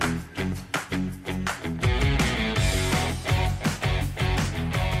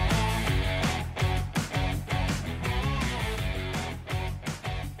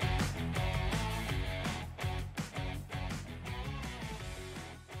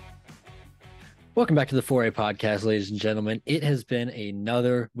Welcome back to the 4A podcast, ladies and gentlemen. It has been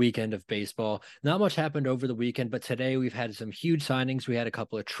another weekend of baseball. Not much happened over the weekend, but today we've had some huge signings. We had a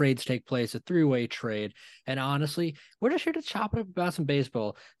couple of trades take place, a three-way trade. And honestly, we're just here to chop it up about some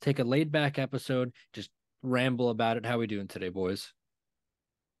baseball, take a laid-back episode, just ramble about it. How we doing today, boys?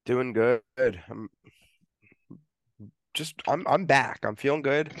 Doing good. I'm back. I'm feeling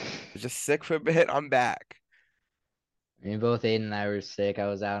good. Was just sick for a bit. I'm back. I mean, both Aiden and I were sick. I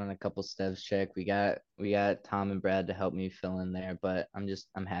was out on a couple steps check. We got Tom and Brad to help me fill in there, but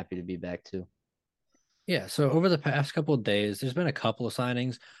I'm happy to be back too. Yeah, so over the past couple of days, there's been a couple of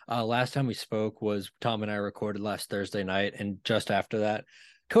signings. Last time we spoke was Tom and I recorded last Thursday night, and just after that,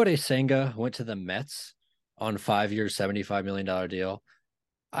 Kodai Senga went to the Mets on 5 years, $75 million deal.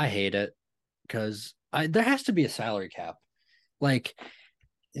 I hate it because there has to be a salary cap. Like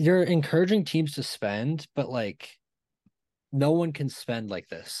you're encouraging teams to spend, but like no one can spend like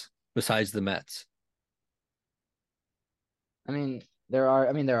this besides the Mets. I mean, there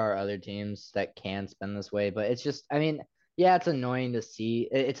are other teams that can spend this way, but it's just, yeah, it's annoying to see.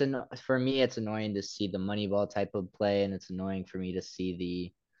 For me, it's annoying to see the Moneyball type of play, and it's annoying for me to see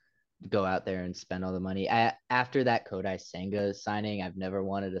the go out there and spend all the money. After that Kodai Senga signing, I've never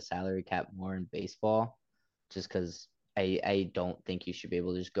wanted a salary cap more in baseball, just because I don't think you should be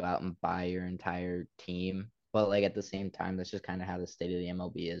able to just go out and buy your entire team. But like at the same time, that's just kind of how the state of the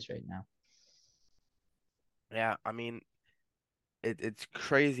MLB is right now. Yeah, I mean, it's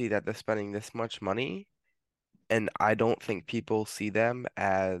crazy that they're spending this much money, and I don't think people see them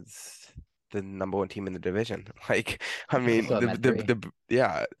as the number one team in the division. Like, I I mean, still have them at three.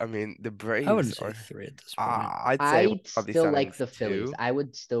 yeah, I mean, the I Braves wouldn't say are. three at this point. I'd say I'd of these still like signings the Phillies. too. I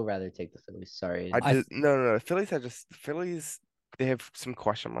would still rather take the Phillies. Sorry. I I just no, no, no. Phillies. They have some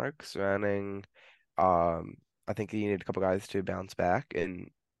question marks surrounding. Um, I think you need a couple guys to bounce back, and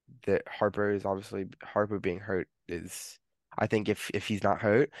that Harper is obviously Harper being hurt is. I think if he's not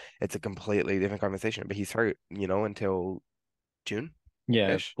hurt, it's a completely different conversation. But he's hurt, until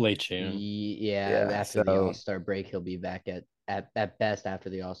yeah, June-ish. late June. Yeah, Yeah, after the so All-Star break, he'll be back at best after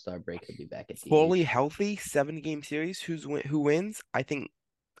the All-Star break, he'll be back at fully DH. healthy, 7 game series. Who wins? I think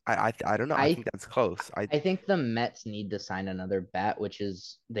I don't know. I I think that's close. I think the Mets need to sign another bat, which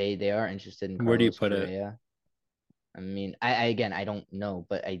is they are interested in Where do you Carlos put it? Correa. I mean, I again, I don't know,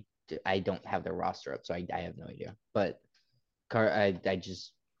 but I don't have their roster up, so I have no idea. But I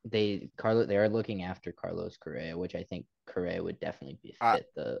just they are looking after Carlos Correa, which I think Correa would definitely be I fit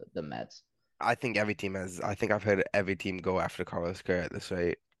the Mets. I think every team has. I think I've heard every team go after Carlos Correa at this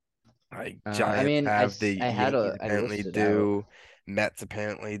rate. Like I Giants mean, have, the I had Yankees I apparently listed out do, Mets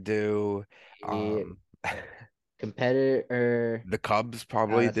apparently do, a um, competitor. the Cubs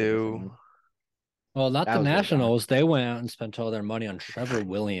probably That's a different do. one. Well, not That the was way gone. Nationals. They went out and spent all their money on Trevor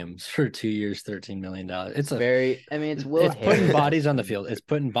Williams for 2 years, $13 million. It's very. I mean, it's Will It's putting Harris. bodies on the field. It's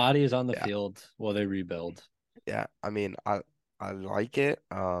putting bodies on the Yeah, field while they rebuild. yeah. I mean, I like it,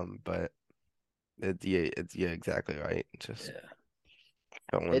 but it's yeah, exactly right. Just Yeah.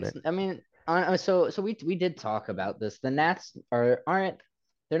 going It's. it. I mean, so we did talk about this. The Nats aren't.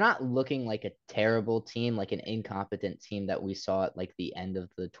 They're not looking like a terrible team, like an incompetent team that we saw at like the end of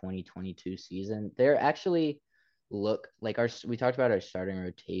the 2022 season. They're actually look like our. We talked about our starting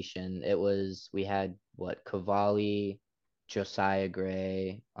rotation. We had what Cavalli, Josiah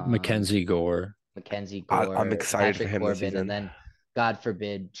Gray, Mackenzie Gore. Mackenzie I'm Gore, excited for Patrick him this Corbin, and season. then God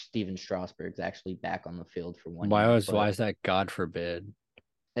forbid Steven Strasburg's actually back on the field for one Why year, was why but is that God forbid?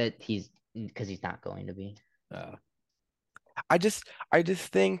 he's because he's not going to be. Uh, I just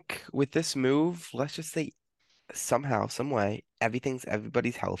think with this move, let's just say somehow, some way,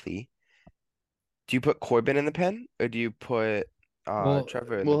 everybody's healthy. Do you put Corbin in the pen or do you put well,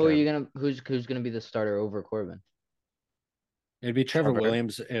 Trevor in the Well, who are you pen? gonna who's gonna be the starter over Corbin? it'd be Trevor Trevor.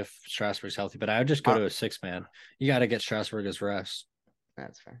 Williams if Strasburg's healthy, but I would just go Uh, to a 6 man. You got to get Strasburg his rest.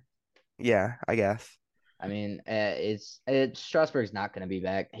 That's fair. yeah, I guess. I mean, it's Strasburg's not gonna be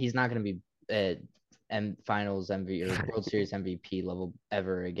back. He's not gonna be and Finals MVP or World Series MVP level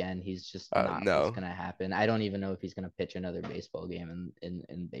ever again. He's just not what's No, gonna happen. I don't even know if he's gonna pitch another baseball game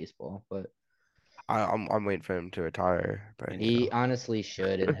in baseball, but I'm waiting for him to retire, but he honestly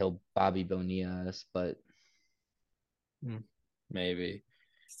should, and he'll Bobby Bonilla us. But Maybe.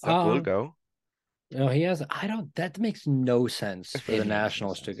 Seth Um, Lugo. no, he has. I don't. That makes no sense for the it makes no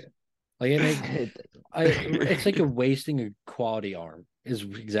Nationals to sense. get. Like it make. It doesn't. It's like a wasting a quality arm is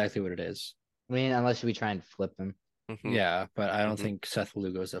exactly what it is. I mean, unless we try and flip him. hmm Yeah, but I don't hmm think Seth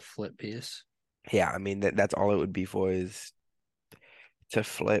Lugo is a flip piece. Yeah, I mean that's all it would be for is to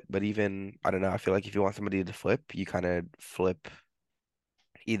flip. But even I don't know. I feel like if you want somebody to flip, you kind of flip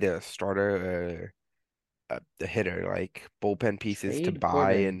either a starter or a hitter, like bullpen pieces to Trade buy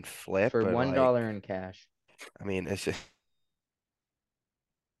Gordon and flip, for but $1 like, in cash. I mean, it's just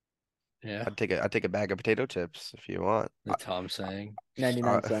Yeah, I'd take a bag of potato chips if you want. the Tom saying.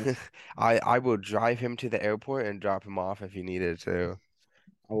 99 I, cents. I will drive him to the airport and drop him off if you needed to.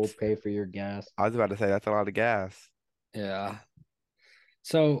 I will pay for your gas. I was about to say that's a lot of gas. Yeah.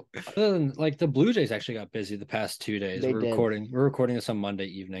 So other than like the Blue Jays actually got busy the past 2 days. They did. We're recording this on Monday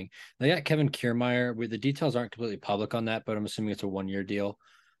evening. They got Kevin Kiermaier. The details aren't completely public on that, but I'm assuming it's a 1 year deal.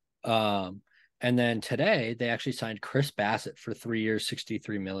 Um, and then today they actually signed Chris Bassett for 3 years,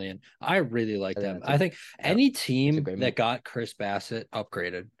 63 million. I really like I think them. that's I think Yeah. any it's a team great that move. got Chris Bassett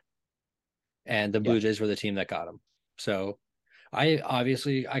upgraded, and the Yeah. Blue Jays were the team that got him. So I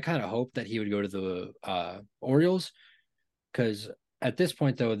kind of hope that he would go to the Orioles because at this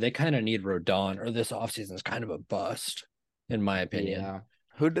point though they kind of need Rodon or this offseason is kind of a bust in my opinion. Yeah.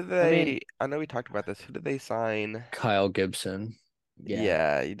 Who did I mean, they? I know we talked about this. Who did they sign? Kyle Gibson. yeah.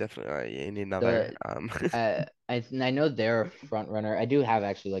 Yeah, you definitely you need another. The I know they're a front runner. I do have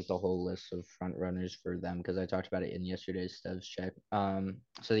actually like the whole list of front runners for them because I talked about it in yesterday's Stevs check.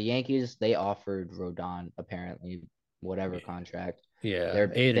 So the Yankees they offered Rodon apparently whatever contract. Yeah, They're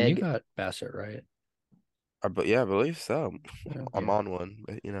Aiden, you big. got Bassett right. But yeah, I believe so. I'm Yeah, on one,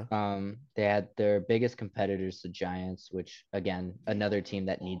 but you know. They had their biggest competitors, the Giants, which again another team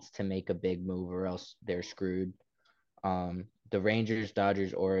that needs to make a big move or else they're screwed. The Rangers,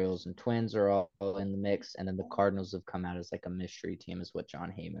 Dodgers, Orioles, and Twins are all in the mix, and then the Cardinals have come out as like a mystery team, is what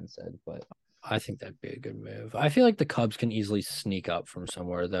John Heyman said. But I think that'd be a good move. I feel like the Cubs can easily sneak up from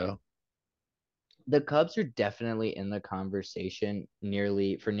somewhere though. the Cubs are definitely in the conversation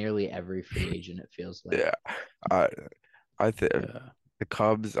nearly every free agent. It feels like Yeah, I I think Yeah. the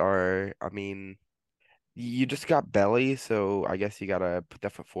Cubs are. I mean, you just got Belly, so I guess you gotta put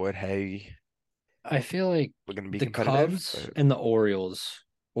that foot forward. Hey, I feel like we're gonna be the competitive, Cubs but and the Orioles.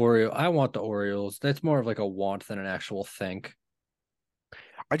 I want the Orioles. That's more of like a want than an actual think.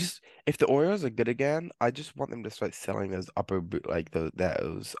 I just if the Orioles are good again, I just want them to start selling those like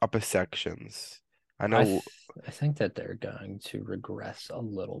those upper sections. I know I think that they're going to regress a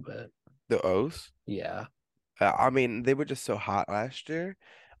little bit. the O's. Yeah. I mean, they were just so hot last year.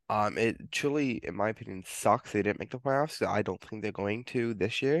 It truly, in my opinion, sucks they didn't make the playoffs. So I don't think they're going to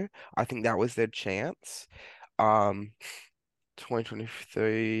this year. I think that was their chance. Um,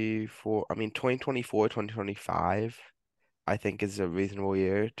 2023, I mean, 2024, 2025, I think is a reasonable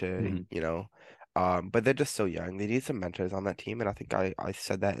year to, Mhm. but they're just so young. They need some mentors on that team, and I think I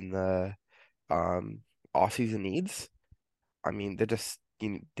said that in the um off-season needs. I mean,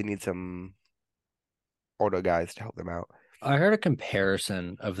 they need some older guys to help them out. I heard a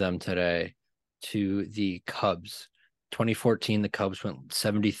comparison of them today to the Cubs. 2014, the Cubs went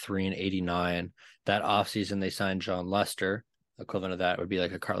 73 and 89. That offseason, they signed John Lester. Equivalent of that would be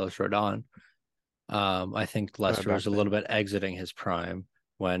like a Carlos Rodon. I think Lester was Back a little then. bit exiting his prime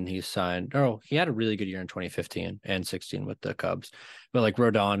when he signed. Oh, he had a really good year in 2015 and 16 with the Cubs, but like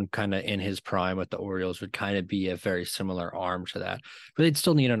Rodon, kind of in his prime with the Orioles, would kind of be a very similar arm to that. But they'd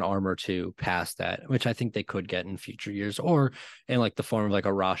still need an arm or two past that, which I think they could get in future years, or in like the form of like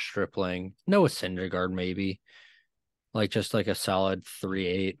a Ross Stripling, Noah Syndergaard, maybe like just like a solid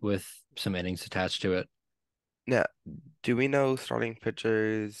 3-8 with some innings attached to it. Now, do we know starting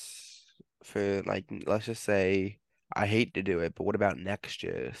pitchers for like let's just say I hate to do it, but what about next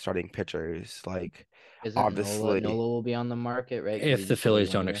year? Starting pitchers, like isn't Nola obviously, will be on the market, right? Because he If the just did a Phillies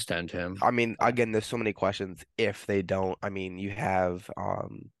one don't year. extend him, I mean, Yeah, again, there's so many questions if they don't. I mean, you have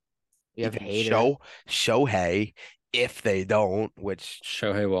you have even Hater. Shohei if they don't, which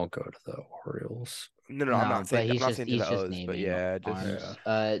Shohei won't go to the Orioles. no, No, but I'm not saying to he's the just O's, but naming yeah, Yeah.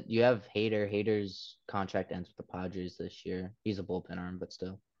 arms. You have Hater. Hater's contract ends with the Padres this year. He's a bullpen arm, but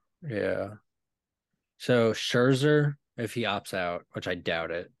still, Yeah. So Scherzer, if he opts out, which I doubt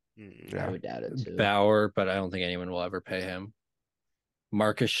it, I yeah, would doubt it too. Bauer, but I don't think anyone will ever pay him.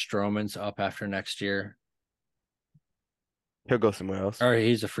 Marcus Stroman's up after next year, he'll go somewhere else. or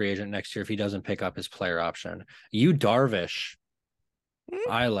he's a free agent next year if he doesn't pick up his player option. You Darvish, Mm,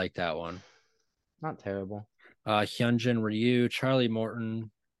 I like that one. Not terrible. Hyunjin Ryu, Charlie Morton.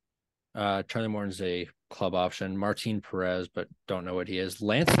 Charlie Morton's a club option. Martin Perez, but don't know what he is.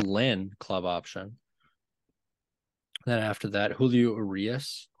 Lance Lynn, club option. Then after that, Julio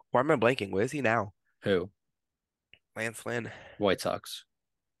Urias. Why am I blanking? Where is he now? Who? Lance Lynn. White Sox.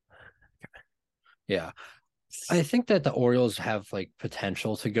 Yeah. I think that the Orioles have like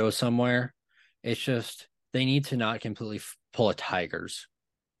potential to go somewhere. It's just they need to not completely pull a Tigers.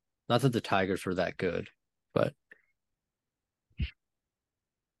 Not that the Tigers were that good, but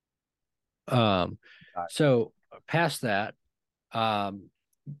Um, Got so past that, um,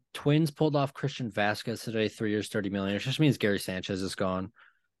 Twins pulled off Christian Vasquez today, 3 years, 30 million. It just means Gary Sanchez is gone.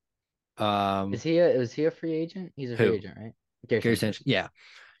 Is Um, he a free agent? He's a free who? agent, right? Gary Gary Sanchez. Sanchez. Yeah.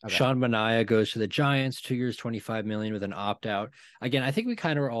 Okay. Sean Manaea goes to the Giants, 2 years, 25 million with an opt out. Again, I think we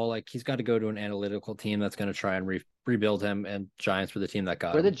kind of are all like, he's got to go to an analytical team that's going to try and rebuild him, and Giants were the team that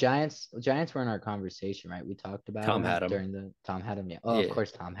got Were the him. Giants were in our conversation, right? We talked about Tom him had him. during the Tom had him. Yeah. Oh, of Yeah.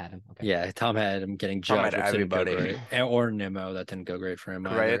 course Tom had him. Okay. Yeah. Tom had him getting Tom Judge, had which didn't go everybody. great. Or Nimmo, that didn't go great for him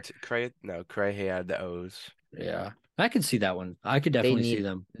either. Cray, he had the O's. Yeah. I could see that one. I could They definitely see need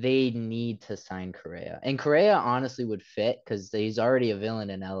them. they need to sign Correa. And Correa honestly would fit because he's already a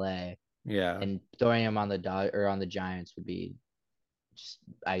villain in LA. Yeah. And throwing him on the Giants would be just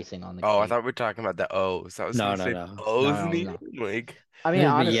icing on the Oh, I cake. thought we were talking about the O's. I was No, gonna no, say no. O's No, needed. no. Like, I mean, It'd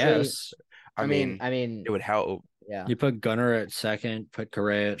be honestly, yes. I mean, it would help. yeah. You put Gunner at second, put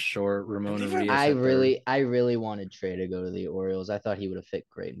Correa at short, Have Ramon they even- Urias at third. I really wanted Trey to go to the Orioles. I thought he would have fit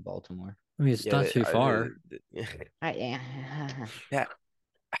great in Baltimore. I mean, it's Yeah, not too far. yeah.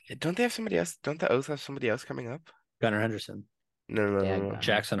 Don't they have somebody else? Don't the O's have somebody else coming up? Gunnar Henderson, No, no, Yeah, no, no. Gunnar.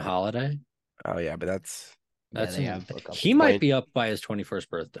 Jackson Holiday. Oh yeah, but that's Yeah, That's they have a he couple. might 20, be up by his 21st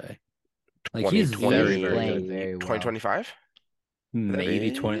birthday. Like 20, he's very, 20, very playing good. very well. 2025?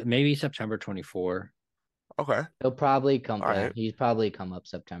 Maybe 20, maybe September 24. Okay. He'll probably come. All Yeah, right. he's probably come up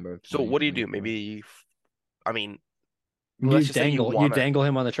September of So what do you do? 2024. Maybe, I mean, You let's just say you want to dangle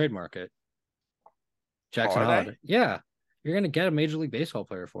him on the trade market. Jackson Holiday. Holiday. Yeah. You're gonna get a Major League Baseball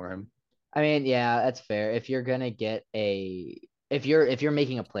player for him. I mean, yeah, that's fair. If you're gonna get if you're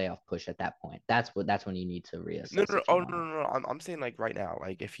making a playoff push at that point, that's when you need to reassess No, no, no. if you Oh, no, want no, to. no. I'm saying like right now,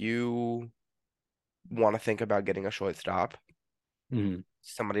 like if you want to think about getting a shortstop, Mhm.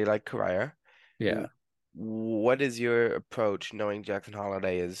 somebody like Correa, Yeah. what is your approach knowing Jackson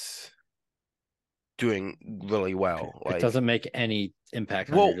Holiday is doing really well? It Like, doesn't make any impact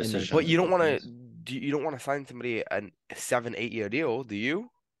on your well, It makes but decision. no you don't want to difference. you don't want to sign somebody a 7, 8 year deal, do you?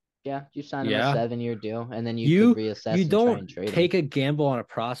 Yeah, you sign him a Yeah. 7-year deal, and then you could You reassess and try don't and trade him. take a gamble on a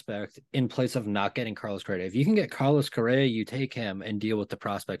prospect in place of not getting Carlos Correa. If you can get Carlos Correa, you take him and deal with the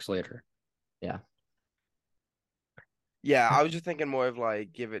prospects later. Yeah. Yeah, I was just thinking more of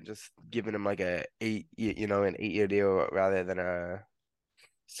like giving him like an 8 year deal rather than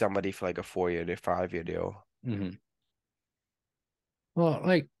somebody for like a 4 year to 5 year deal. Mm-hmm. Well,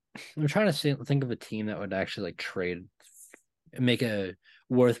 like I'm trying to think of a team that would actually like trade, make a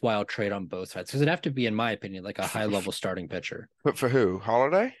worthwhile trade on both sides, because it'd have to be, in my opinion, like a high level starting pitcher. But for who?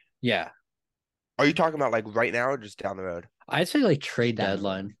 Holiday? Yeah, Are you talking about like right now or just down the road? I'd say like Just trade down the road.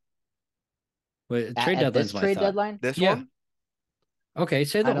 deadline. But trade At this deadline's my trade thought. deadline, This Yeah. one? Okay. I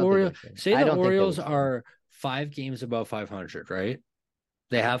don't think they're trading. Say I the don't think they would Orioles trade him. are 5 games above 500, right?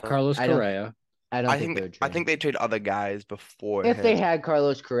 They have Uh, Carlos I don't- Correa. I don't I think they think would I trade think him. they trade other guys before If they him. had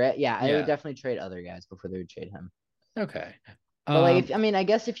Carlos Correa, yeah, I Yeah. would definitely trade other guys before they would trade him. Okay. But like, I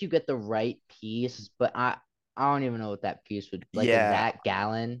guess if you get the right piece, but I don't even know what that piece would like. A Yeah, Zach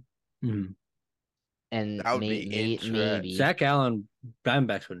Gallen mhm. and that would be interesting. maybe Zach Allen,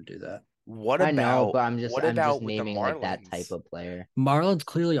 Diamondbacks wouldn't do that. What I know, but about I'm just with the naming like that type Marlins? of player. Marlins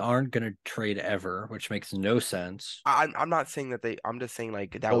clearly aren't going to trade ever, which makes no sense. I'm not saying that I'm just saying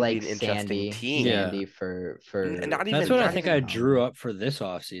like that Or would be like an interesting team. Yeah. Sandy for Not That's even what I not think even I drew up for this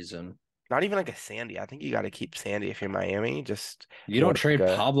offseason. not even like a Sandy. I think you got to keep Sandy if you're Miami. Just You don't more trade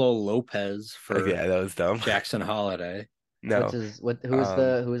like Pablo Lopez for yeah, that was dumb. Jackson Holiday. No. who's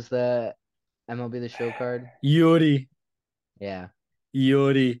the MLB The Show card? Yuri. Yeah.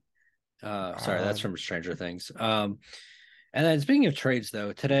 Sorry, that's Um, from Stranger Things. And then speaking of trades,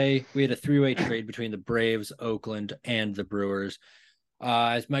 though, today we had a three-way trade between the Braves, Oakland, and the Brewers.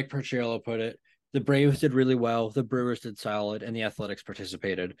 As Mike Perciello put it, the Braves did really well, the Brewers did solid, and the Athletics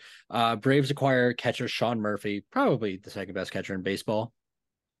participated. Braves acquire catcher Sean Murphy, probably the second best catcher in baseball,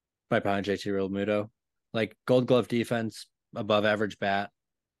 right behind JT Realmuto. Like Gold Glove defense, above average bat,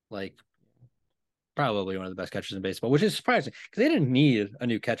 like probably one of the best catchers in baseball, which is surprising because they didn't need a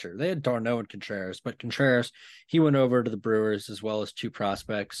new catcher. They had Darno and Contreras, but Contreras, he went over to the Brewers as well as 2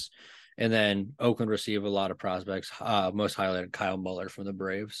 prospects. And then Oakland received a lot of prospects, most highlighted Kyle Muller from the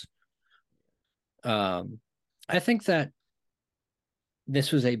Braves. I think that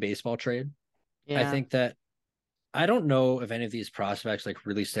this was a baseball trade. Yeah. I think that I don't know if any of these prospects like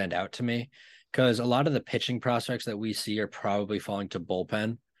really stand out to me because a lot of the pitching prospects that we see are probably falling to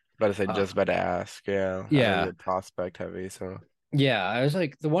bullpen. but I said just about to ask. Yeah. I know Yeah. you're prospect heavy, so Yeah, I was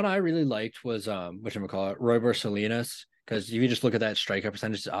like the one I really liked was whatchamacallit, Royber Salinas, because if you just look at that strikeout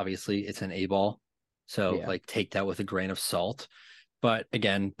percentage, obviously it's an A ball. So Yeah. like take that with a grain of salt. But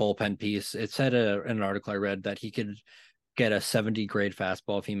again, bullpen piece. It said in an article I read that he could get a 70 grade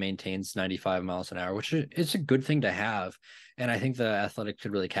fastball if he maintains 95 miles an hour, which is a good thing to have. And I think the Athletics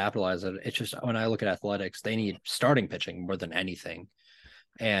could really capitalize on it. It's just when I look at Athletics, they need starting pitching more than anything.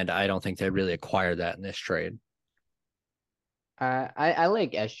 And I don't think they really acquired that in this trade. I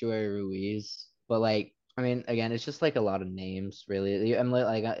like Estuary Ruiz, but like I mean, again, it's just like a lot of names, really. I'm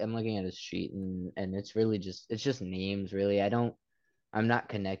looking at his sheet, and it's just names, really. I'm not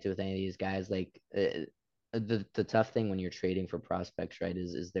connected with any of these guys. Like the tough thing when you're trading for prospects, right,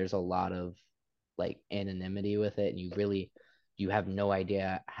 is there's a lot of like anonymity with it, and you have no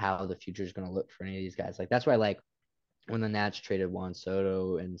idea how the future is going to look for any of these guys. Like that's why like when the Nats traded Juan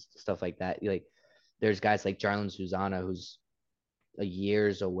Soto and stuff like that, like there's guys like Jarlin Susana who's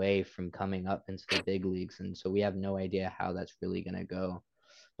years away from coming up into the big leagues, and so we have no idea how that's really going to go.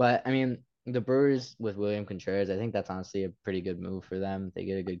 But I mean, the Brewers with William Contreras, I think that's honestly a pretty good move for them. They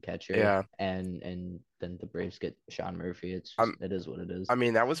get a good catcher, Yeah. and then the Braves get Sean Murphy. Um, It is what it is. I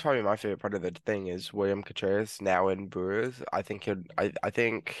mean, that was probably my favorite part of the thing is William Contreras now in Brewers. I think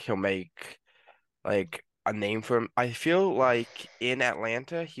he'll make like a name for him. I feel like in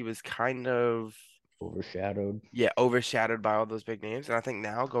Atlanta he was kind of Overshadowed. yeah, overshadowed by all those big names. And I think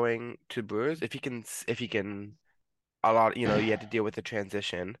now going to Brewers, if he can a lot, you had to deal with the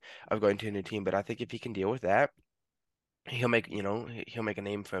transition of going to a new team, but I think if he can deal with that, he'll make a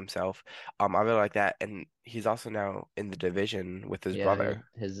name for himself. I really like that, and he's also now in the division with his Yeah, brother.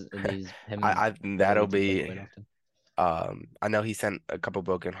 his and he's him and I brother that'll get to play be quite often. I know he sent a couple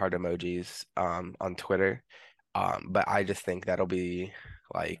broken heart emojis on Twitter. But I just think that'll be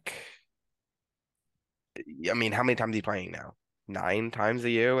like I mean, how many times is he playing now? 9 times a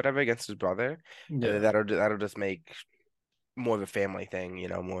year, whatever, against his brother. And then Yeah. that'll just make more of a family thing,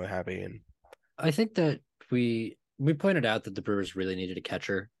 more happy and I think that we pointed out that the Brewers really needed a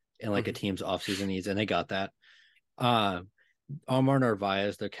catcher in like a Mhm. team's offseason needs, and they got that. Uh Omar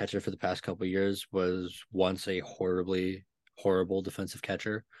Narvaez, their catcher for the past couple of years, was once a horribly horrible defensive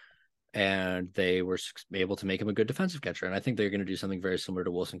catcher, and they were able to make him a good defensive catcher. And I think they're going to do something very similar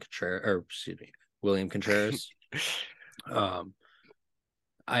to Wilson Contreras, or excuse me, William Contreras. Um,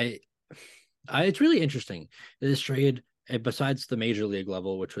 I, it's really interesting this trade. Besides the major league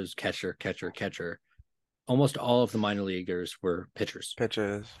level, which was catcher, catcher, catcher, almost all of the minor leaguers were pitchers.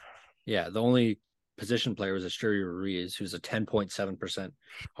 pitches. Yeah, the only position player was Asturi Ruiz, who's a 10.7%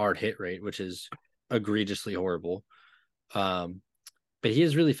 hard hit rate, which is egregiously horrible. Um, but he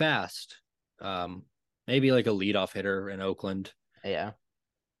is really fast. Maybe like a leadoff hitter in Oakland. Yeah.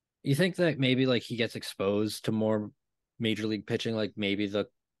 You think that maybe like he gets exposed to more major league pitching, like maybe the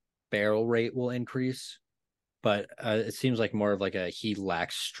barrel rate will increase, but it seems like more of like a he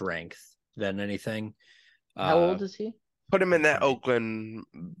lacks strength than anything. How Uh, old is he? Put him in that 20. Oakland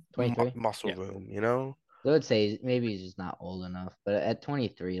 23. muscle Yeah, room. I would say maybe he's just not old enough, but at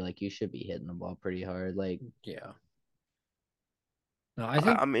 23, like you should be hitting the ball pretty hard. Like, yeah. No, I I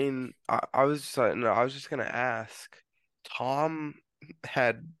think mean, I was just no, I was just gonna ask. Tom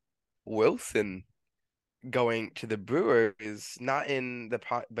had Wilson going to the Brewers, not in the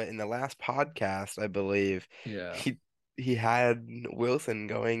pod, but in the last podcast, I believe yeah. he he had Wilson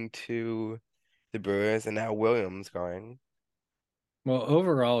going to the Brewers, and now Williams going. Well,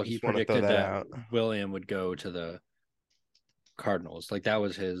 overall, he Just want to throw predicted that that out. William would go to the Cardinals. Like that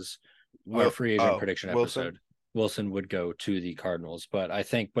was his our Will free agent oh prediction Wilson? episode. Wilson would go to the Cardinals, but I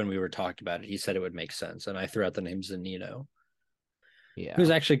think when we were talking about it, he said it would make sense, and I threw out the name Zanino, who's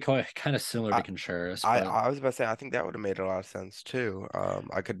yeah. actually quite kind of similar to I Contreras, I but I was about to say I think that would have made a lot of sense too.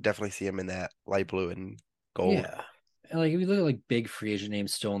 I could definitely see him in that light blue and gold. yeah. And like if you look at like big free agent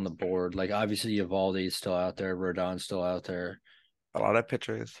names still on the board, like obviously Evaldi's still out there, Rodon's still out there. A lot of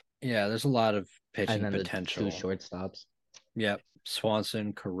pitchers. Yeah, there's a lot of And pitching then the two potential. shortstopps. Yep.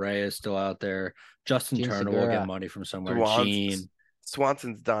 Swanson, Correa is still out there. Justin Gene Turner will get Segura. money from somewhere. Swans Gene,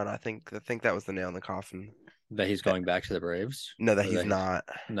 Swanson's done. I think that was the nail in the coffin. that he's That going back to the Braves, no, that or he's that he's not.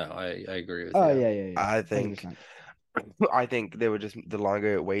 no, I agree with Oh you. yeah, yeah, yeah. I think 100%. I think they were just the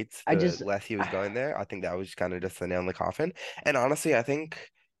longer it waits, I the just less he was going there. I think that was kind of just the nail in the coffin. And honestly, I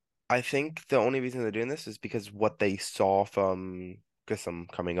think the only reason they're doing this is because what they saw from Grissom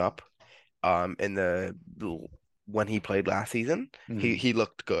coming up, in the when he played last season, he Mhm. he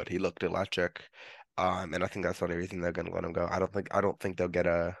looked good. He looked electric. And I think that's the only reason they're gonna let him go. I don't think they'll get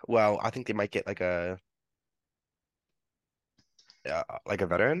a well, I think they might get like a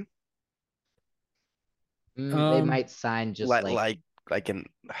veteran. they Um, might sign just Like like an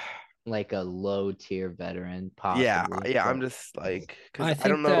like a low tier veteran, yeah, possibly, yeah, I'm but just like because I I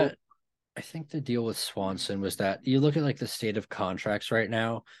don't think know. that I think the deal with Swanson was that you look at like the state of contracts right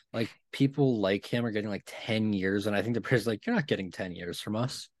now, like people like him are getting like 10 years, and I think the players like, you're not getting 10 years from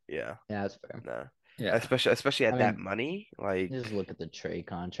us. Yeah, Yeah, that's fair. no, Yeah. especially I at that mean, money. Like, just look at the trade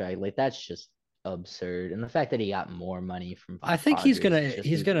contract. Like that's just absurd. And the fact that he got more money from I think Padres is just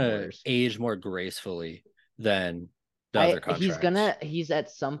he's even gonna worse. age more gracefully than the other contracts. He's at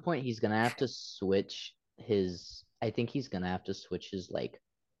some point he's gonna have to switch his I think he's gonna have to switch his like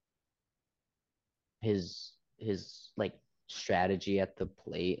his like strategy at the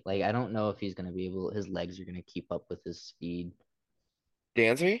plate. Like I don't know if he's gonna be able his legs are gonna keep up with his speed.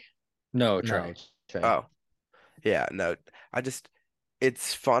 Dansby? No, No, Trey. Trey. Oh, yeah, no. I just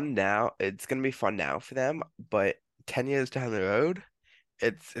it's fun now. It's gonna be fun now for them, but 10 years down the road,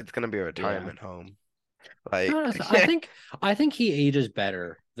 it's gonna be a Yeah. retirement home. Like, Honestly, I think he ages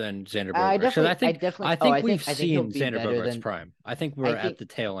better than Xander I Bogaerts because definitely I definitely I think we've I think he'll seen be Xander better Bogaerts' than prime. I think we're I at think the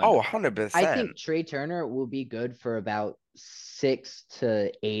tail end oh, of it. I 100%. think Trey Turner will be good for about 6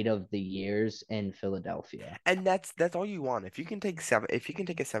 to 8 of the years in Philadelphia. And that's all you want. If you can take it 7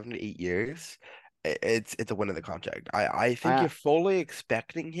 to 8 years, it's a win of the contract. I think I you're fully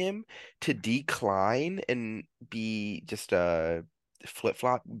expecting him to decline and be just a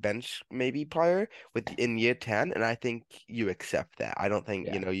flip-flop bench maybe player with in year 10, and I think you accept that. I don't think,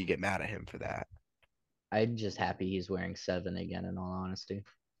 Yeah, you get mad at him for that. I'm just happy he's wearing 7 again. In all honesty,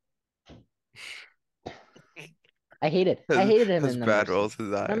 I hated Has him has in number bad six. rolls his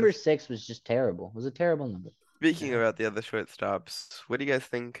Number eyes. 6 was just terrible. It was a terrible number. Speaking Yeah. about the other shortstops, what do you guys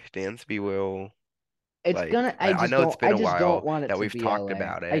think Dansby will It's like? gonna. I know it's been I a just don't while want it that to we've be talked LA.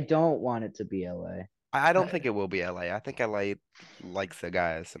 about I it. don't want it to be LA. I Uh, don't think it will be LA. I think LA likes the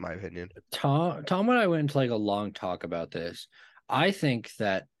guys, in my opinion. Tom and I went into like a long talk about this. I think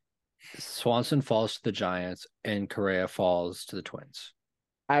that Swanson falls to the Giants and Correa falls to the Twins.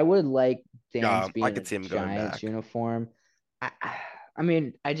 I would like Dansby I in a could see him going Giants back. uniform. I, I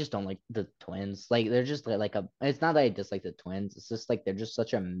mean, I just don't like the Twins. Like they're just like a. It's not that I dislike the Twins. It's just like they're just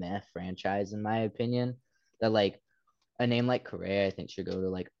such a meh franchise in my opinion. That like a name like Correa, I think should go to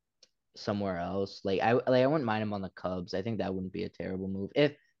like somewhere else. I wouldn't mind him on the Cubs. I think that wouldn't be a terrible move.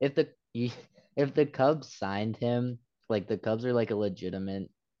 If the if the Cubs signed him, like the Cubs are like a legitimate,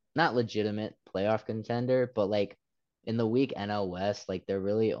 not legitimate playoff contender, but like in the weak NL West, like their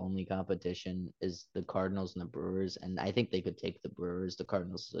really only competition is the Cardinals and the Brewers, and I think they could take the Brewers. The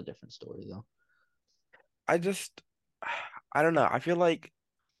Cardinals is a different story though. I just, I don't know. I feel like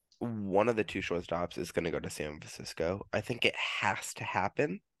one of the two shortstops is going to go to San Francisco. I think it has to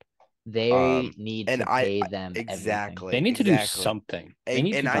happen. They need And to pay them everything. They exactly, need to do exactly. something. They And,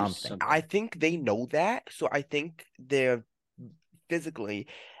 need to and do Something. I something. think they know that. So I think they're physically,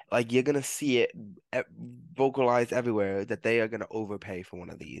 like you're gonna see it vocalized everywhere that they are gonna overpay for one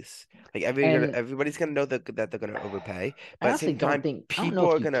of these. Like And everybody's gonna know that they're gonna overpay, I but at the honestly same time, I don't know people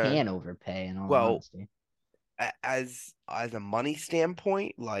if are you gonna can overpay in all well, honesty. as a money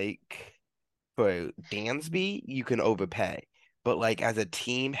standpoint, like for Dansby, you can overpay. But like as a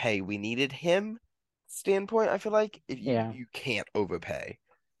team, hey, we needed him standpoint, I feel like if you Yeah. you can't overpay,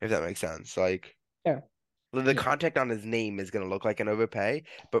 if that makes sense. Like Yeah. the Yeah. contact on his name is gonna look like an overpay,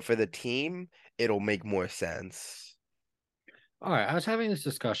 but for the team, it'll make more sense. All right. I was having this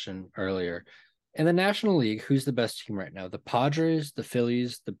discussion earlier. In the National League, who's the best team right now? The Padres, the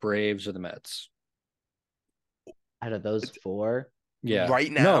Phillies, the Braves, or the Mets? Out of those It's, four, Yeah.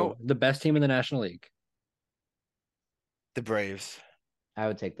 right now, No, the best team in the National League. the Braves. I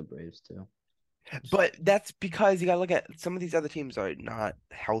would take the Braves too. But that's because you gotta look at some of these other teams are not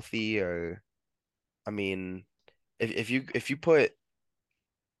healthy or I mean, if you put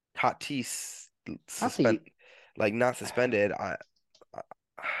Tatis suspend Honestly, like not suspended, I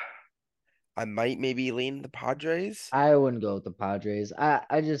I might maybe lean the Padres. I wouldn't go with the Padres.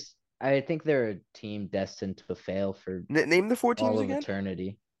 I think they're a team destined to fail for N Name the four all teams of again.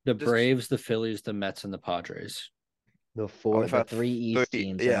 eternity. The Just Braves, the Phillies, the Mets, and the Padres. oh, The about three East three,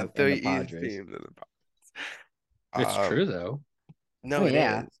 teams yeah, and the 30 East Padres. teams in the It's true though. I no, mean, it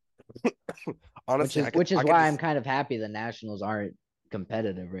yeah, is. Honestly, which is I could why I'm just kind of happy the Nationals aren't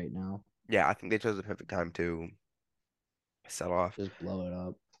competitive right now. yeah, I think they chose the perfect time to sell off. Just blow it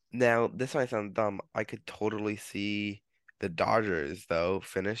up. Now, this might sound dumb. I could totally see the Dodgers though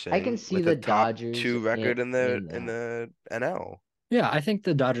I can finishing see with a the top Dodgers two record in in that. the NL. Yeah, I think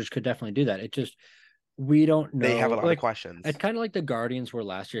the Dodgers could definitely do that. It just we don't They have a know. lot of Like it's questions. kind of like the Guardians were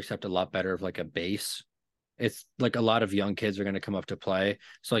last year, except a lot better of like a base. It's like a lot of young kids are going to come up to play.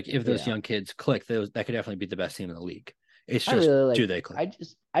 So like if those Yeah. young kids click, that could definitely be the best team in the league. It's I just really do like they click?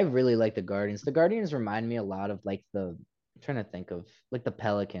 I really like the Guardians. The Guardians remind me a lot of like the I'm trying to think of like the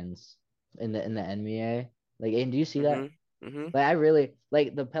Pelicans. in the NBA. Like, and do you see that? Mhm. Mhm. Like, I really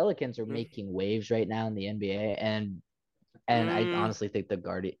like the Pelicans are Mhm. making waves right now in the NBA, and I Mm. honestly think the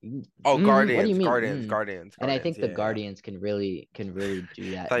Guardian. Oh, What do you Guardians, mean? Guardians, Guardians, And I Guardians. think the Yeah, yeah. Guardians can really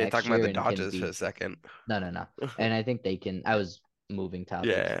do I that thought you were next talking about year the and can Dodgers for a be second. no, no, no. And I think they can. I was moving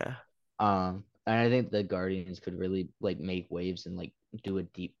topics. Yeah. And I think the Guardians could really like make waves and like do a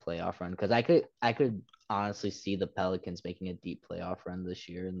deep playoff run because I could honestly see the Pelicans making a deep playoff run this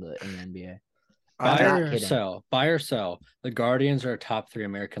year in the NBA. I Not kidding. Buy or sell. The Guardians are a top 3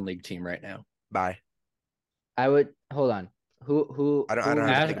 American League team right now. bye. I would hold on. Who who I don't who have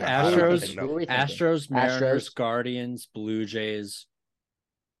to think about. who are I we don't have to thinking? think. Astros, No. Who are we thinking? Astros, Mariners, Astros. Guardians, Blue Jays.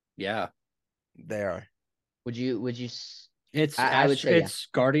 Yeah, They are. Would you? it's I would say yeah. it's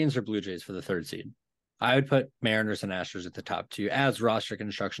Guardians or Blue Jays for the 3rd seed. I would put Mariners and Astros at the top 2 as roster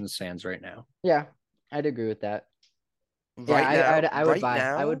construction stands right now. Yeah, I'd agree with that. Yeah, Right now, I would right buy.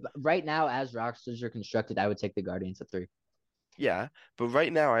 I now, would right now as rosters are constructed, I would take the Guardians at 3. yeah. But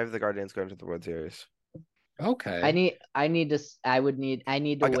right now, I have the Guardians going to the World Series. Okay. I need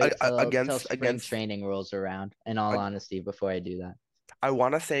to wait till spring Against training rolls around, in all honesty, before I do that. I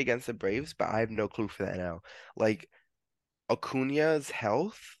want to say against the Braves, but I have no clue for that now. Like Acuna's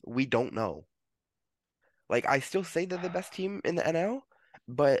health, we don't know. Like I still say they're the best team in the NL,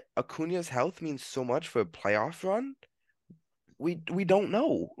 but Acuna's health means so much for a playoff run. We don't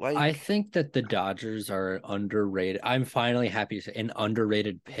know. I Like think that the Dodgers are underrated. I'm finally happy to say an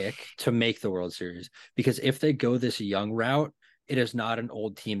underrated pick to make the World Series because if they go this young route, it is not an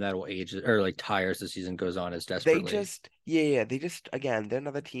old team that will age or like tire as the season goes on as they desperately. just yeah, they just again, they're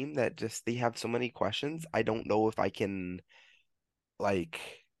another team that just they have so many questions. I don't know if I can like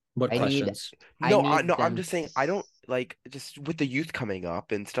What I need questions? I no, need I'm them. just saying I don't like just with the youth coming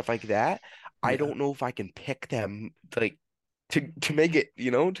up and stuff like that. I Yeah. don't know if I can pick them like to make it,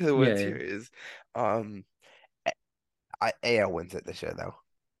 to the Yeah. World Yeah. Series. Um, AL wins it this year though.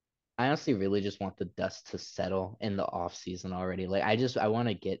 I honestly really just want the dust to settle in the off season already. Like I want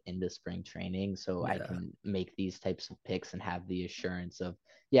to get into spring training so I Yeah. can make these types of picks and have the assurance of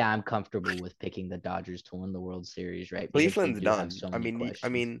yeah, I'm comfortable with picking the Dodgers to win the World Series, right? Because they Cleveland's do have done. so I many mean,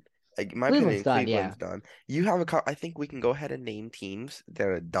 questions. like in my Cleveland's opinion, done, yeah. Cleveland's done. You have a I think we can go ahead and name teams that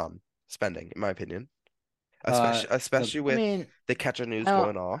are done spending, in my opinion. Uh the Especially I with mean, the catcher news I don't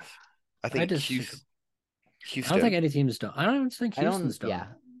going off. I I think just I don't think Houston. any team's done. I don't even think I don't Houston's done. yeah.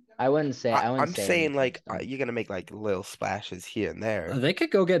 I wouldn't I'm say any saying team's like done. you're gonna make like little splashes here and there. They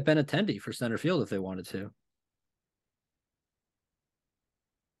could go get Benintendi for center field if they wanted to.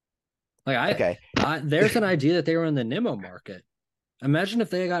 Like Okay, there's an idea that they were in the Nimmo market. Imagine if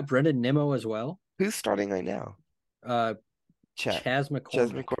they got Brendan Nimmo as well. who's starting right now? Uh, Chat. Chas Chas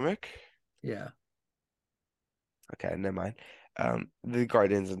McCormick. McCormick. Yeah. Okay, never mind. The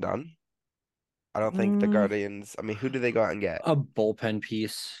Guardians are done. I don't think the Mm, Guardians. I mean, who do they go out and get? a bullpen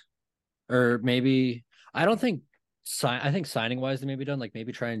piece, or maybe I don't think sign. I think signing wise they may be done. Like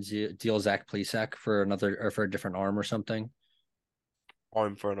maybe try and deal Zach Plesac for another or for a different arm or something,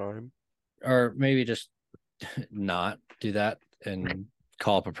 Arm for an arm. or maybe just not do that and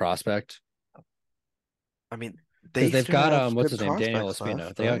call up a prospect I mean, because they they've still got have what's good his name, Daniel prospects Espino.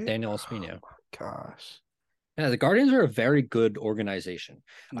 left, They got right? Daniel Oh Espino. my gosh. Yeah, the Guardians are a very good organization.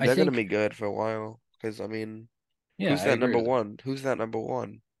 I They're gonna think. be good for a while. Because I mean, Yeah, who's I that agree number with that. one? Who's that number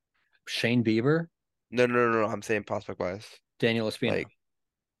one? Shane Bieber, No, no, no, no. I'm saying prospect wise. Daniel Espino. Like,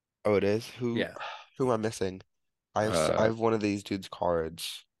 oh, it is. Who? Yeah. Who am I missing? I Uh, have one of these dudes'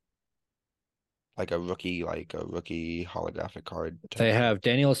 cards, like a rookie holographic card type they thing. have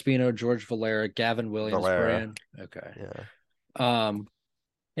Daniel Espino, George Valera, Gavin Williams, Valera. Brand. Okay. Yeah. Um,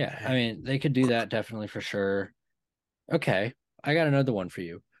 yeah, I mean, they could do that definitely for sure. Okay. I got another one for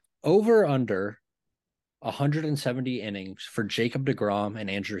you. Over under 170 innings for Jacob DeGrom and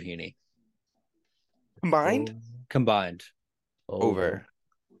Andrew Heaney Combined? Oh, combined. over. Over.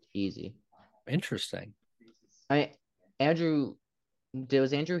 Easy. Interesting. I Andrew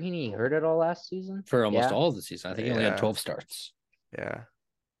was Andrew Heaney hurt at all last season? For almost Yeah. all of the season. I think he only had Yeah. 12 starts. Yeah.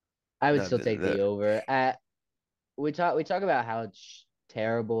 I would No, still take the the over. We talk about how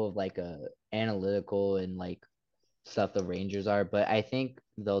terrible of like a analytical and like stuff the Rangers are, but I think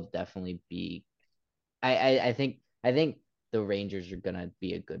they'll definitely be. I think the Rangers are gonna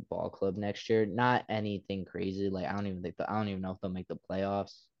be a good ball club next year. Not anything crazy. Like I don't even know if they'll make the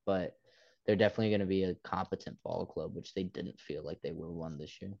playoffs, but they're definitely gonna be a competent ball club, which they didn't feel like they were one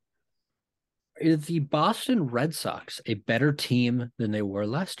this year. Is the Boston Red Sox a better team than they were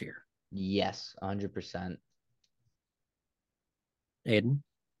last year? Yes, 100%. Aiden?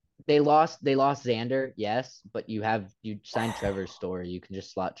 They lost Xander, yes, but you signed Trevor Story. You can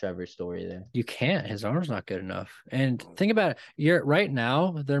just slot Trevor Story there. You can't. His arm's not good enough. And think about it. You're right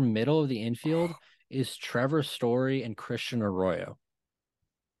now, their middle of the infield is Trevor Story and Christian Arroyo.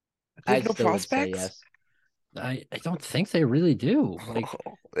 They I have no still would say prospects. yes. I don't think they really do. Like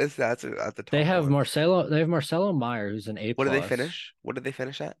That's a tough one. They have Marcelo Meyer, who's an A What did they plus, finish? What did they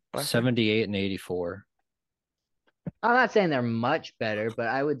finish at last year? 78 and 84. I'm not saying they're much better, but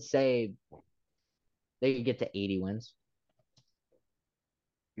I would say they could get to 80 wins.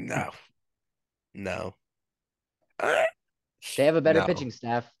 No, no, They have a better no, pitching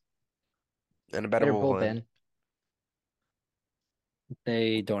staff, and a better better bullpen. bullpen.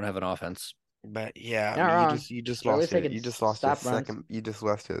 They don't have an offense. But yeah, I Not mean, wrong. you just Or at lost least they your could stop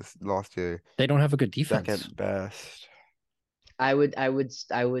runs. lost your They don't have a good defense. second best. I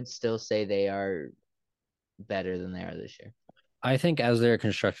would still say they are better than they are this year, I think as they're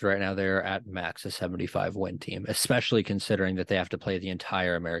constructed right now, they're at max a 75 win team, especially considering that they have to play the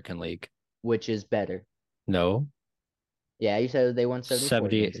entire American League. which is better. No, Yeah, you said they won 74 games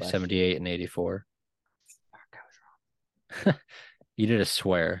 70, last year. 78 and 84. Fuck, I was wrong. You did a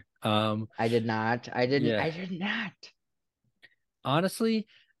swear. I did not. I didn't. Yeah. I did not. Honestly,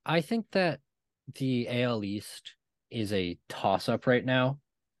 I think that the AL East is a toss up right now.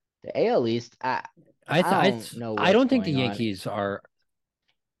 The AL East. I don't know I don't what's think the going on. Yankees are.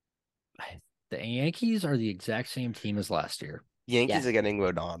 The Yankees are the exact same team as last year. Yankees Yeah. are getting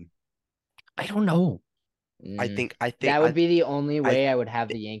Rodon. I don't know. I Mm, think that would be the only I- way I would have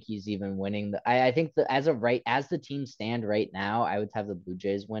the Yankees even winning. I think that as the teams stand right now, I would have the Blue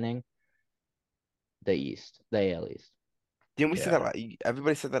Jays winning the East, the AL East. didn't we say that?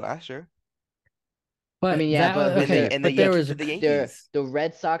 Everybody said that last year. But I mean, yeah, but okay, and but the there Yankees was did the Yankees. the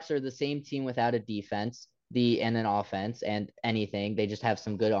Red Sox are the same team without a defense, and an offense and anything. They just have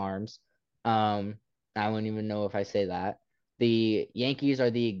some good arms. I wouldn't even know if I say that. The Yankees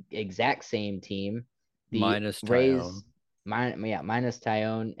are the exact same team. The minus Rays, Tyone. minus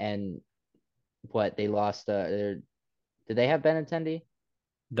Tyone and what they lost. Did they have Benintendi?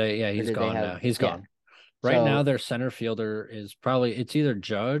 He's did they gone have? now. He's Yeah. gone. Right now, So their center fielder is probably it's either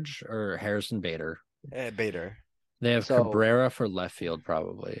Judge or Harrison Bader. Bader. They have So- Cabrera for left field,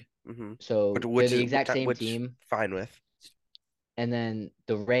 probably. hmm so they're Which the is exact same team. fine with. And then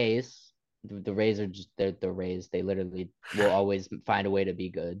the Rays, the Rays are just they're the Rays. They literally will always find a way to be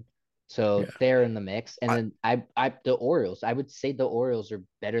good. So Yeah. they're in the mix. And then the Orioles. I would say the Orioles are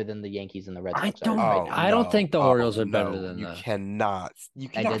better than the Yankees and the Red Sox are right now. I don't think the Orioles are better no, than you the. cannot. You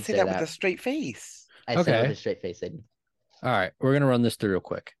cannot did say say that with that. a straight face. I said Okay. with a straight face. All right, we're gonna run this through real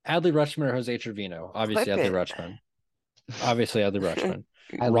quick. Adley Rutschman or Jose Trevino? Obviously, Clip Adley it. Rutschman. Obviously, Adley Rutschman.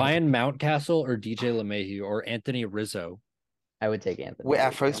 I would- Ryan Mountcastle or DJ LeMahieu or Anthony Rizzo? I would take Anthony. Wait, at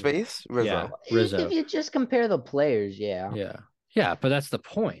Rizzo. first base, Rizzo. Yeah. Rizzo. If you just compare the players, yeah. Yeah, but that's the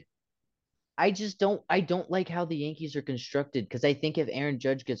point. I don't like how the Yankees are constructed because I think if Aaron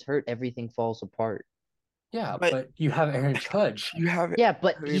Judge gets hurt, everything falls apart. Yeah, But- but you have Aaron Judge. You have it. Yeah,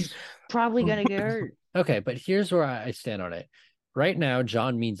 but I mean- he's probably gonna get hurt. Okay, but here's where I stand on it. Right now,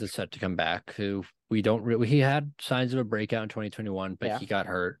 John Means is set to come back, who we don't really he had signs of a breakout in 2021, but Yeah. he got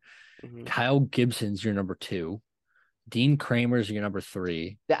hurt. Mhm. Kyle Gibson's your number 2. Dean Kramer's your number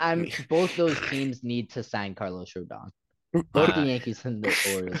 3. Both those teams need to sign Carlos Rodon. Both the Yankees and the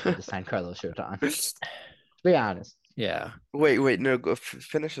Orioles need to sign Carlos Rodon. Be honest. Yeah. Wait, no, go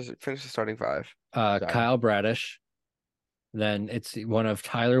finish the starting five. Sorry. Kyle Bradish. Then it's one of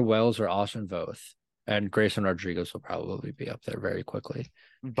Tyler Wells or Austin Voth. And Grayson Rodriguez will probably be up there very quickly.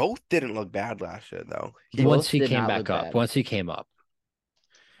 Both didn't look bad last year, though. Once he did came not back look up. bad. Once he came up.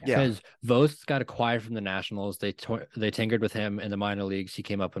 Yeah. Because Voth got acquired from the Nationals. They tinkered with him in the minor leagues. He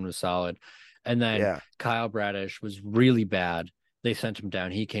came up and was solid. And then Yeah. Kyle Bradish was really bad. They sent him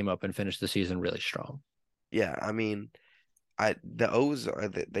down. He came up and finished the season really strong. Yeah, I mean, the O's are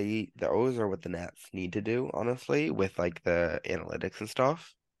the O's are what the Nats need to do, honestly, with like the analytics and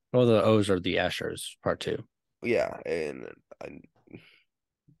stuff. Well, the O's are the Ashers, part 2. Yeah, and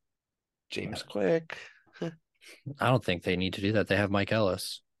James Click. I don't think they need to do that. They have Mike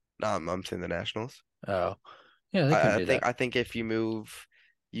Ellis. No, I'm saying the Nationals. Oh, yeah, they can do that. I think if you move,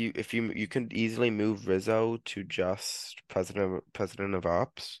 you can easily move Rizzo to just president of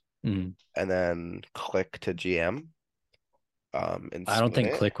ops, Mhm. and then Click to GM. And I don't split think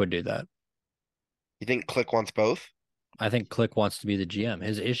it. Click would do that. You think Click wants both? I think Click wants to be the GM.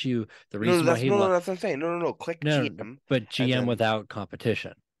 His issue, the No, reason why he that's what I'm saying. No, Click no, GM, but GM then- without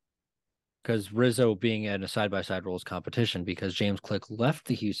competition. because Rizzo being in a side-by-side roles competition because James Click left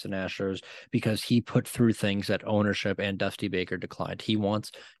the Houston Astros because he put through things that ownership and Dusty Baker declined. He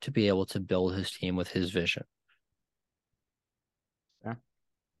wants to be able to build his team with his vision. Yeah.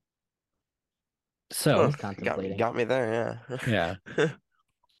 So, He's contemplating. Got me there, yeah, yeah.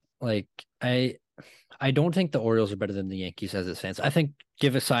 like I don't think the Orioles are better than the Yankees as it stands. I think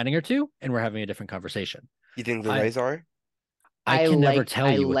give a signing or two and we're having a different conversation. You think the I Rays are? I can never tell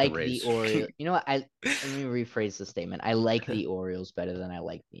I you with the like the Rays. Orioles. You know what? Let me rephrase the statement. I like the Orioles better than I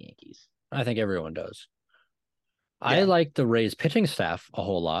like the Yankees. I think everyone does. I Yeah, like the Rays pitching staff a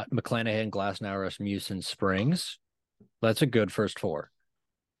whole lot. McClanahan, Glasnow, Rasmussen, Springs. That's a good first four.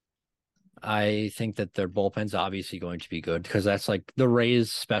 I think that their bullpen's obviously going to be good because that's like the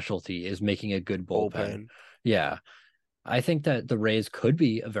Rays' specialty is making a good bullpen. bullpen. Yeah. I think that the Rays could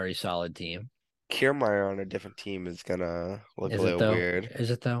be a very solid team. Kiermaier on a different team is gonna look a Is it little though? weird. Is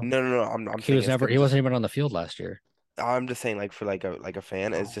it though? No. I'm saying it's He gonna wasn't just. even on the field last year. I'm just saying, like for like a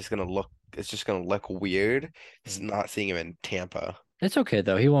fan, it's just gonna look. It's just gonna look weird. It's Mhm. not seeing him in Tampa. It's okay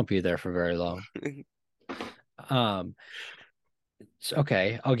though. He won't be there for very long. Um,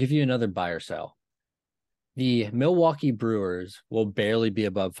 okay, I'll give you another buy or sell. The Milwaukee Brewers will barely be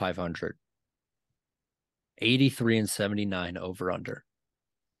above 500. 83 and 79 over under.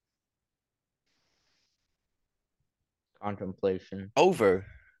 Contemplation. Over,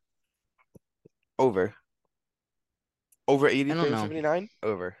 over, over I don't 83 and know. 79.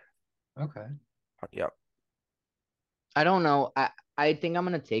 Over. Okay. Yep. I don't know. I think I'm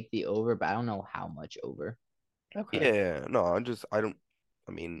gonna take the over, but I don't know how much over. Okay. Yeah. No, I don't.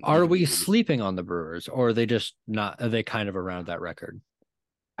 I mean, you Are can we be. sleeping on the Brewers or are they just not, are they kind of around that record?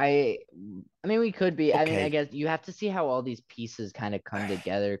 I I mean we could be. I mean, I Okay. guess you have to see how all these pieces kind of come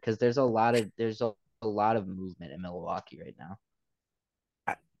together because there's a lot of movement in Milwaukee right now.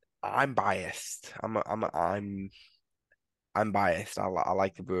 I, I'm biased. I'm biased. I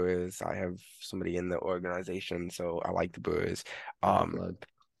like the Brewers. I have somebody in the organization, so I like the Brewers. Shadow Um, plug.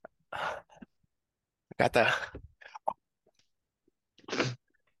 got the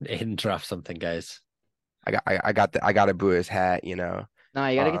Aiden dropped something, guys. I got a Brewers hat, you know. No,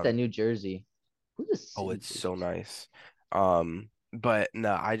 you gotta get that Um, new jersey. Who does oh, city it's so jerseys? nice. But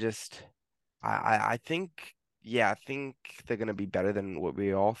no, I think yeah, I think they're gonna be better than what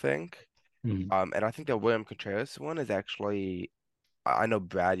we all think. Mhm. And I think the William Contreras one is actually I know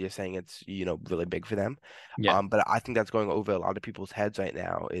Brad, you're saying it's, really big for them. Yeah. But I think that's going over a lot of people's heads right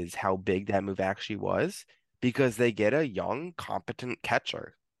now is how big that move actually was because they get a young, competent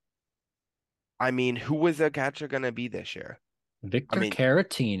catcher. I mean, who was their catcher gonna be this year? I Victor mean,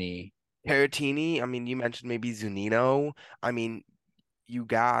 Caratini. Caratini, I mean, you mentioned maybe Zunino. I mean, you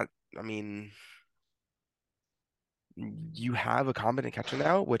got, I mean, you have a competent catcher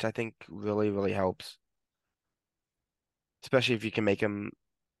now, which I think really, really helps, especially if you can make him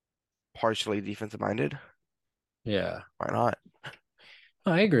partially defensive minded. Yeah. Why not?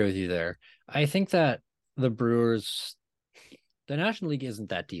 I agree with you there. I think that the Brewers, the National League isn't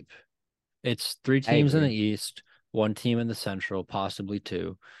that deep. It's three I teams in the agree. East, one team in the Central, possibly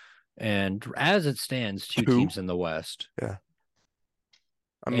two. And as it stands, two Two? teams in the West. Yeah.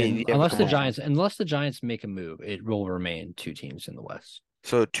 I mean, And yeah, but which unless the Giants make a move, it will remain two teams in the West.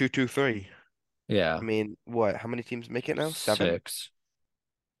 so 2-2-3. I Yeah. mean, what? How many teams make it now? Seven? Six.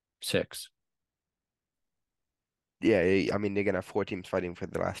 Six. Yeah, I mean, they're gonna have four teams fighting for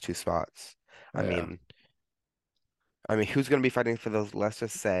the last two spots. I Yeah. mean, who's gonna be fighting for those? Let's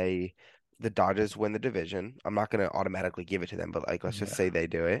just say the Dodgers win the division. I'm not gonna automatically give it to them, but like, let's just Yeah. say they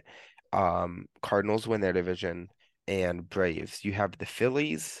do it. Cardinals win their division, and Braves. You have the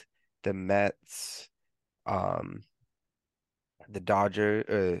Phillies, the Mets, um, the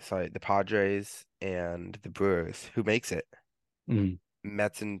Padres, and the Brewers. Who makes it? Mm.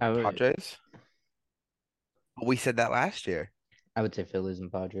 Mets and I would Padres? We said that last year. I would say Phillies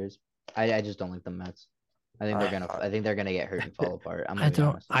and Padres. I just don't like the Mets. Uh, I think they're gonna get hurt and fall apart. I'm I gonna be don't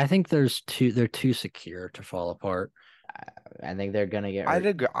honest. I think they're too secure to fall apart. I think they're gonna get hurt.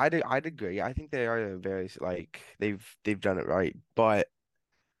 I'd agree. I think they are very like they've done it right, but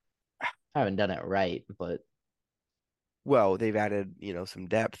I haven't done it right, but well, they've added some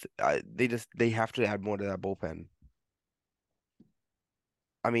depth. They have to add more to that bullpen.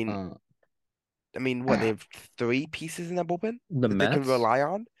 I mean, uh, what they have three pieces in that bullpen The that they can Mets? rely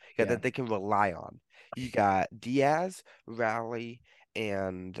on. Yeah, Yeah. that they can rely on. You got Diaz, Raleigh,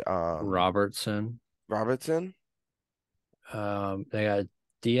 and Robertson. Robertson. They got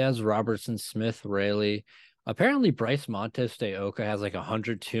Diaz, Robertson, Smith, Rayleigh. Apparently, Bryce Montes de Oca has like a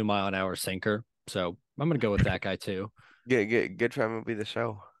 102 mile an hour sinker. So I'm gonna go with that guy too. Good for him to be the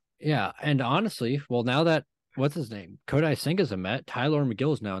show. Yeah, and honestly, well, now that what's his name, Kodai Senga's a Met, Tyler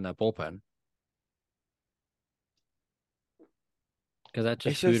McGill's now in that bullpen because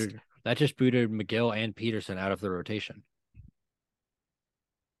It's just that just booted McGill and Peterson out of the rotation.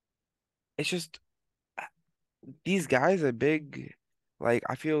 it's just these guys are big. Like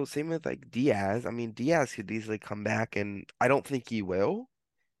I feel same with like Diaz. I mean, Diaz could easily come back, and I don't think he will.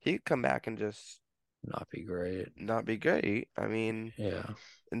 He could come back and just Not be great. not be great. I mean, Yeah,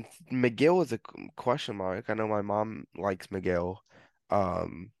 and McGill is a question mark. I know my mom likes McGill,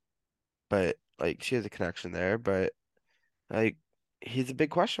 um, but like she has a connection there, but like he's a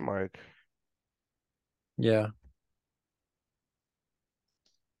big question mark. yeah.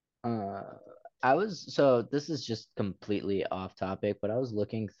 Uh, I was so this is just completely off topic, but I was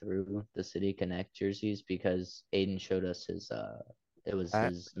looking through the City Connect jerseys because Aiden showed us his it was Uh,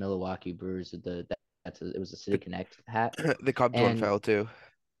 his Milwaukee Brewers it was a City the Connect hat, the Cubs one and fell too.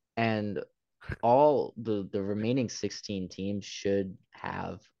 and all the remaining 16 teams should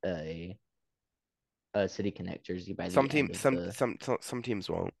have a City Connect jersey by Some the team, end of some the. some some, some teams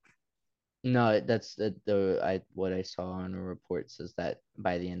won't. No, that's the I what I saw on a report says that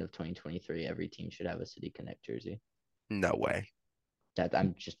by the end of 2023, every team should have a City Connect jersey. No way. That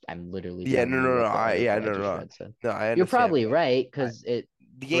I'm literally Yeah, telling no, you no, no. what the I yeah, article I no, no, just no. read said. No, I You're understand, probably but right I, because it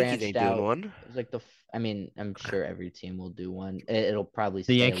the Yankees branched ain't doing out. one. It was like I mean, I'm sure every team will do one. It'll probably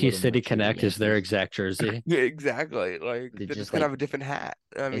The stay a Yankees little more City true to Connect is their Yankees. exact jersey. Yeah, exactly. Like They they're just just gonna like have a different hat.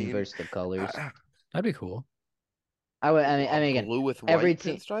 I mean, inverse the colors. That'd be cool. I mean again, blue with white every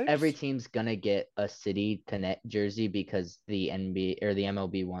pinstripes. team's gonna get a City Connect jersey because the NBA or the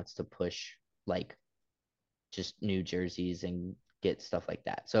MLB wants to push like just new jerseys and get stuff like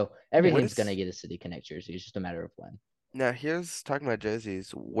that. So every Yeah, team's gonna Where's get a City Connect jersey. It's just a matter of when. now here's talking about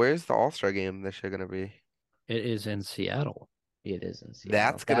jerseys. Where's the All-Star game this year gonna be? it is in Seattle. It is in Seattle.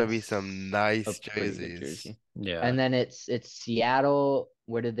 That's gonna be some That's a nice pretty good jerseys. jersey. Yeah, And then it's Seattle.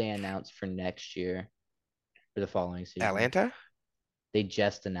 Where did they announce for next year for the following season? Atlanta? They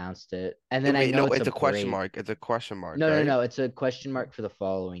just announced it. And then I Wait, know no, it's a it's a question break. mark. It's a question mark, No, no, right? no. It's a question mark for the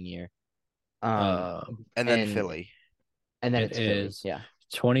following year. Um, uh, And then and Philly. and then it it's Philly. is Yeah.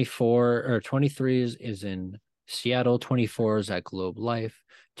 24 or 23 is in Seattle. 24 is at Globe Life.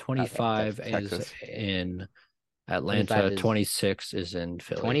 Okay. 25 Texas. is Texas. in 25 Atlanta. is 26 is in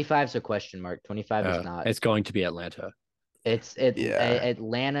Philly. 25 is a question mark. 25 is not. It's going to be Atlanta. Yeah.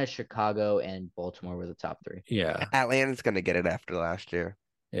 Atlanta, Chicago, and Baltimore were the top three. Yeah, Atlanta's gonna get it after last year.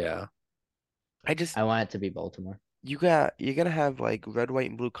 yeah. I just I want it to be Baltimore. you're gonna have like red, white,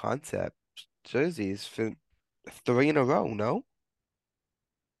 and blue concept jerseys for 3 in a row, no?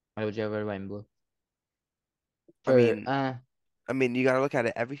 Why would you have red, white, and blue? I For mean I mean you gotta look at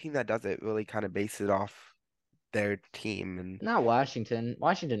it. Everything that does it really kind of bases off their team and not Washington.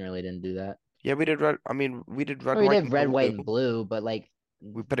 Washington really didn't do that. yeah, we did red I mean we did red, Well, we white, did and red, white, blue. and blue, but like,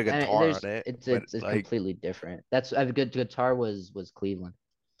 We put a I mean, guitar on it, but it's like completely different. That's a good guitar was Cleveland.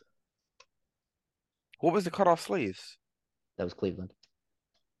 what was the cutoff sleeves? That was Cleveland.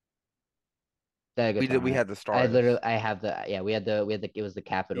 That guitar on We it. had the stars. I have the yeah we had the it was the Yeah,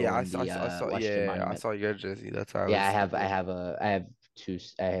 Capitol and the I saw Washington yeah, I Monument. saw your jersey. That's what I Yeah, was thinking.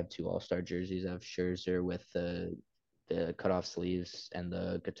 I have two All-Star jerseys. I have Scherzer with the cutoff sleeves and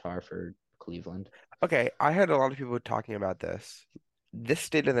the guitar for Cleveland. Okay, I heard a lot of people talking about this. This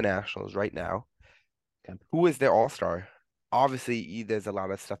state of the Nationals right now, Okay. who is their all-star? Obviously, there's a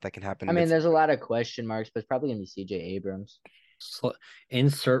lot of stuff that can I happen mean, mid. there's a lot of question marks, but it's probably gonna be CJ Abrams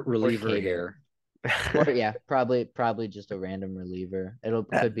Insert or reliever K Bear. here. Or yeah, probably just a random reliever.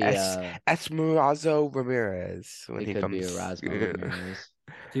 Could be Esmeraldo Ramirez when it he could be comes. Erasmo Ramirez.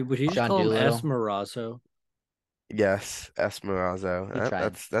 Dude, would you just Sean call him Doolittle. Esmerazo? Yes, Esmeraldo. He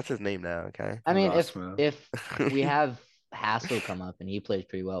tried. That's his name now. Okay. I mean, Erasmo. if we have Hassel come up and he plays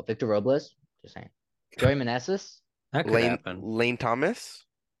pretty well, Victor Robles, just saying. Joey Meneses, That could happen. Lane Thomas.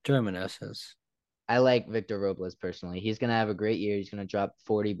 German S's. I like Victor Robles personally. He's gonna have a great year. He's gonna drop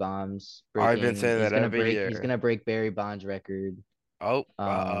 40 bombs, I've been breaking. saying that every He's year. gonna break Barry Bonds' record. Oh,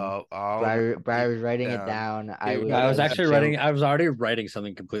 Um, I'm Briar writing was writing it down. down. Dude, I was It was a actually writing. joke. I was already writing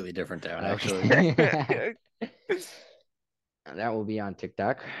something completely different down. Actually, Okay. That will be on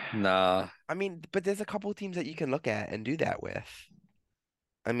TikTok. nah. I mean, but there's a couple teams that you can look at and do that with.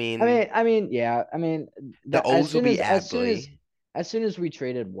 I mean, Yeah. I mean, the that O's will be as soon as we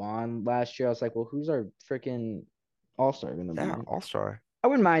traded Juan last year, I was like, well, who's our freaking all-star gonna Yeah, be? all-star. I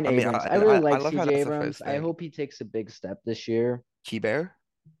wouldn't mind I mean, Abrams. I really I like love how CJ that's the Abrams. first I thing. hope he takes a big step this year. Key Bear?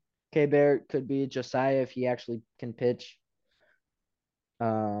 K Bear could be Josiah if he actually can pitch.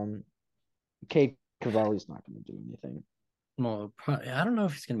 Um, K Cavalli's not going to do anything. Well, I don't know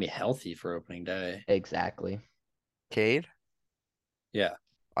if he's going to be healthy for opening day. Exactly. Cade? Yeah.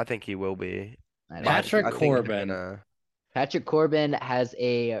 I think he will be. I don't Patrick I think they're Corbin. gonna. Patrick Corbin has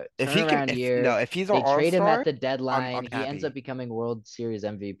a If he can, turnaround if year. no, if he's an They trade him at all-star, the I'm deadline. He ends up happy. becoming World Series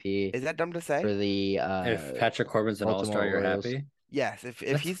MVP Is that dumb to say? for the If Patrick Corbin's an all-star, Baltimore you're Orioles. happy? Yes, if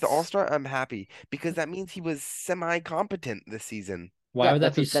he's the That's all-star, I'm happy because that means he was semi-competent this season. why Yeah, would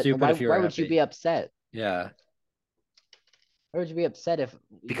that that's be that. stupid if you Why were would you happy? be upset? Yeah. Why would you be upset if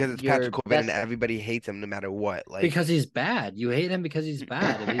Because it's Patrick your Corbin and best everybody hates him no matter what. Like Because he's bad. You hate him because he's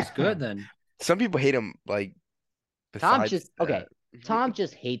bad. If he's good, then some people hate him like Tom besides just okay. that. Tom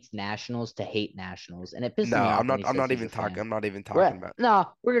just hates Nationals to hate Nationals, and it pisses No, me I'm off when not he I'm says not he's a even talking fan. I'm not even talking about. No,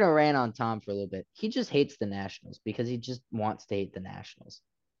 we're gonna rant on Tom for a little bit. He just hates the Nationals because he just wants to hate the Nationals.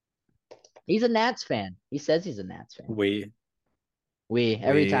 He's a Nats fan. He says he's a Nats fan. we We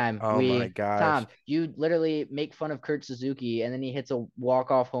every We time oh my we gosh. Tom, you literally make fun of Kurt Suzuki, and then he hits a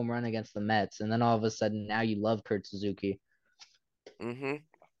walk-off home run against the Mets, and then all of a sudden now you love Kurt Suzuki. Mm-hmm.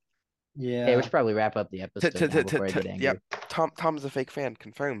 Hey, we yeah. should probably wrap up the episode now before I get Yep. angry. Tom's a fake fan,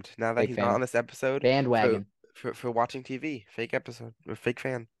 confirmed. Now that Fake he's not on fan, this episode bandwagon. for watching TV, fake episode, or fake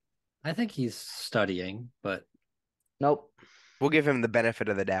fan. I think he's studying, but Nope, We'll give him the benefit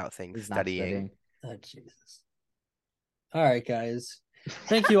of the doubt, saying he's not studying. studying. oh, Jesus. All right, guys.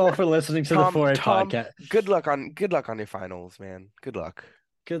 Thank you all for listening to the Tom, 4A Tom, podcast. good luck on your finals, man. Good luck.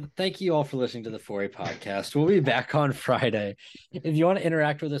 Good. Thank you all for listening to the 4A podcast. We'll be back on Friday. If you want to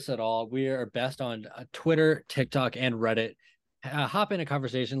interact with us at all, we are best on Twitter, TikTok, and Reddit. Hop in a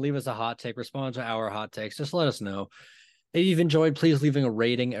conversation, leave us a hot take, respond to our hot takes. Just let us know. If you've enjoyed, please leaving a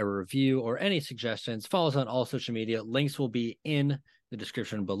rating, a review, or any suggestions. Follow us on all social media. Links will be in the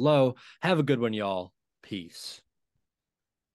description below. Have a good one, y'all. Peace.